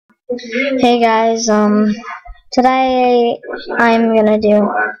Hey guys, today I'm gonna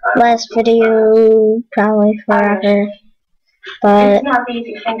do last video probably forever, but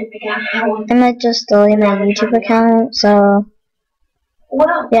I might just delete my YouTube account, so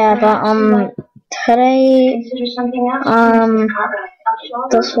yeah, but today,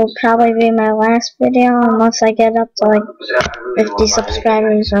 this will probably be my last video unless I get up to like 50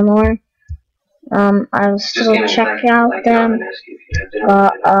 subscribers or more. I'll still check out them,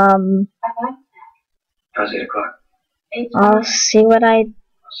 but I'll see what I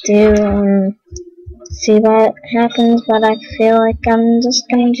do and see what happens, but I feel like I'm just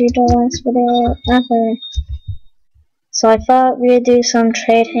gonna do the last video ever. So I thought we'd do some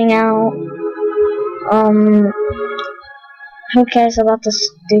trade hangout. Who cares about the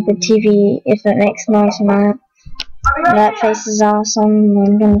stupid TV if it makes noise or not? That face is awesome.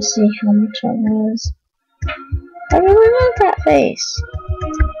 I'm gonna see how much it is. I really want that face.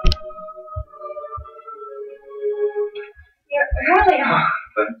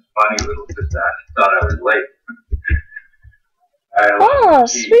 Funny little sister. Thought I was late. Oh,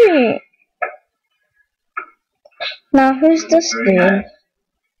 sweet. Now who's this dude?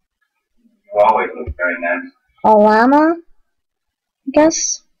 You always look very nice. A llama? I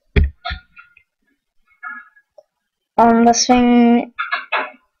guess. This thing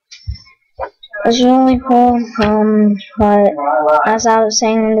is really cool. But as I was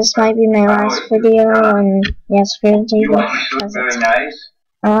saying, this might be my last video, and yes, for TV. Very nice.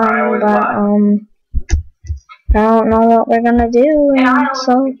 But I don't know what we're gonna do, and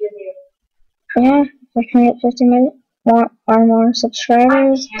so yeah, if we can get 50 or more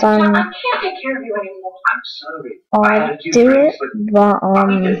subscribers, then I'm sorry. I'll do it. But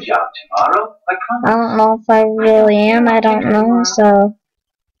I don't know if I really am. I don't know. So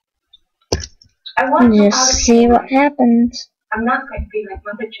just see what happens. I'm not going to be like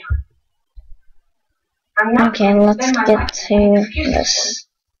Mother John. Okay, let's get to this.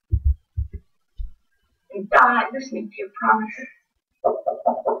 God, listening to your promises.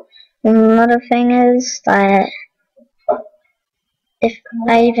 Another thing is that if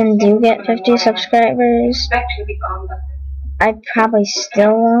I even do get 50 subscribers, I probably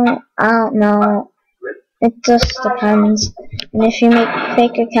still won't. I don't know. It just depends. And if you make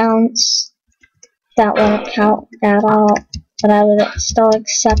fake accounts, that won't count at all. But I would still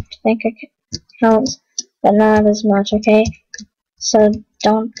accept fake accounts, but not as much, okay? So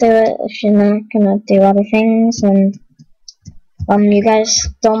don't do it if you're not gonna do other things. And you guys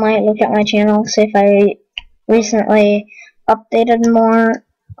still might look at my channel, see if I recently updated more.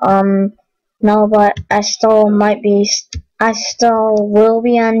 No, but I still will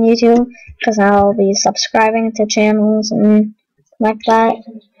be on YouTube, because I'll be subscribing to channels and like that.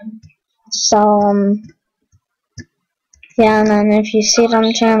 So, yeah, and then if you see it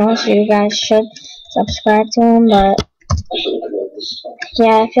on channels, you guys should subscribe to them, but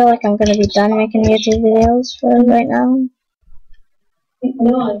yeah, I feel like I'm gonna be done making YouTube videos for right now.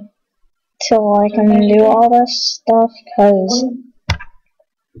 Till I can do all this stuff, cause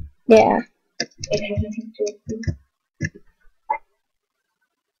yeah.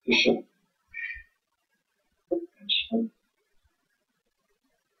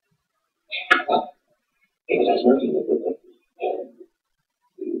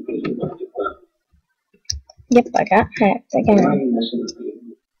 Yep, I got hacked again.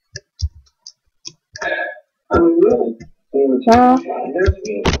 Well,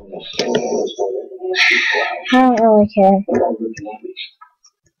 I don't really care.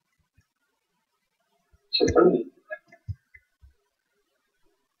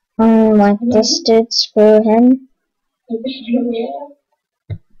 Like this dude, screw him.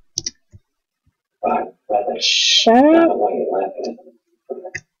 Shut up.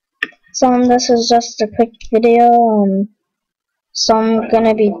 So this is just a quick video, so I'm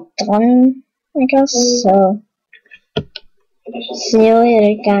gonna be done, I guess. So see you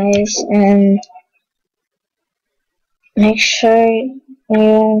later, guys, and make sure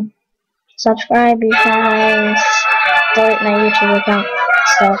you subscribe before I delete my YouTube account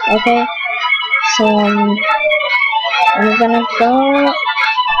stuff, okay? So I'm gonna go,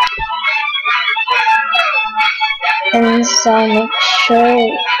 and so make sure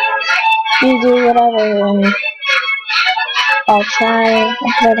you do whatever, and I'll try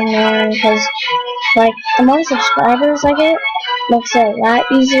uploading more, because like the more subscribers I get, makes it a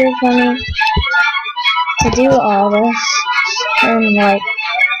lot easier for me to do all this, and like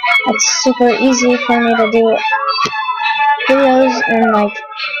it's super easy for me to do videos, and like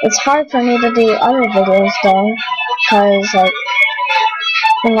it's hard for me to do other videos though, because like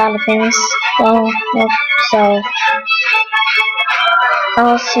a lot of things go up, so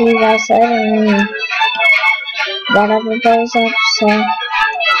I'll see you guys later. Whatever goes up, so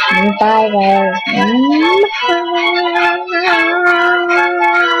bye guys.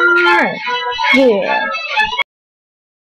 Yeah.